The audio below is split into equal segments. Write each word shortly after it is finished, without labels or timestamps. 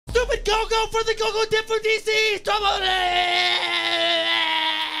go-go for the go-go dip for DC. Trouble.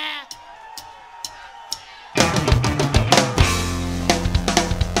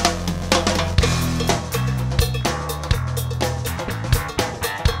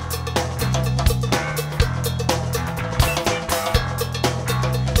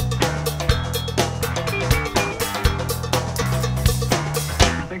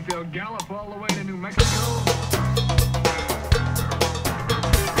 Think they'll gallop all the way to New Mexico?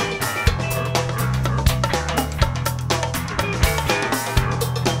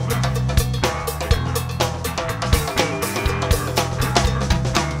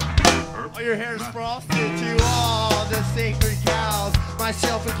 All your hair's frosted to all the sacred cows,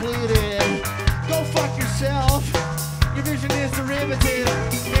 myself included. Go fuck yourself. Your vision is derivative.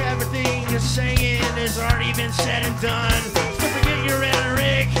 Everything you're saying has already been said and done. So forget your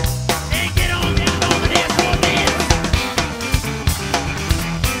rhetoric and get on down on the dance floor, man.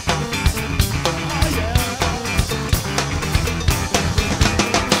 Oh yeah.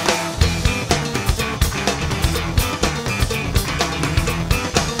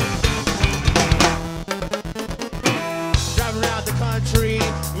 Driving around the country,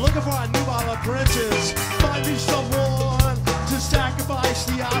 looking for a new model apprentice. Find me someone to sacrifice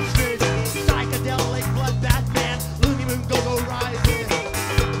the ostrich. Psychedelic blood Batman, Looney Moon go-go rising.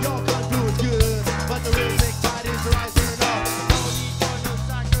 Your kung fu is good, but the rhythmic tide is rising up. No need for no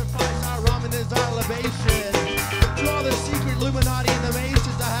sacrifice, our ramen is our libation. To all the secret Illuminati and the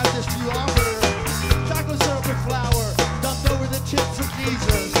Masons, I have this to offer. Chocolate syrup and flour, dumped over the tips of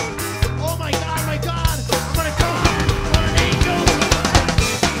Jesus. Oh my God, I'm gonna go on an angel.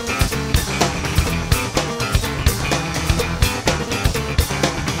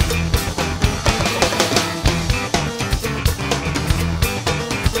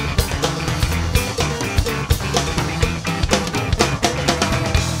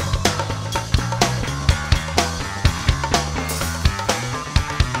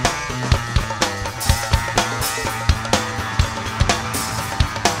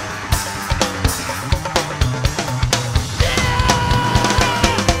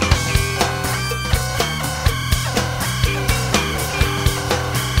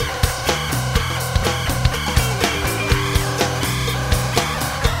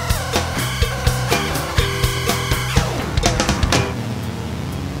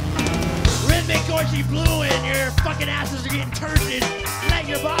 Rhythmic orgy blue and your fucking asses are getting turgid. Let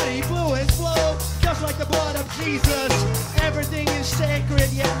your body fluids flow just like the blood of Jesus. Everything is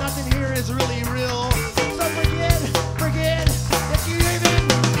sacred, yet nothing here is really real. So forget that you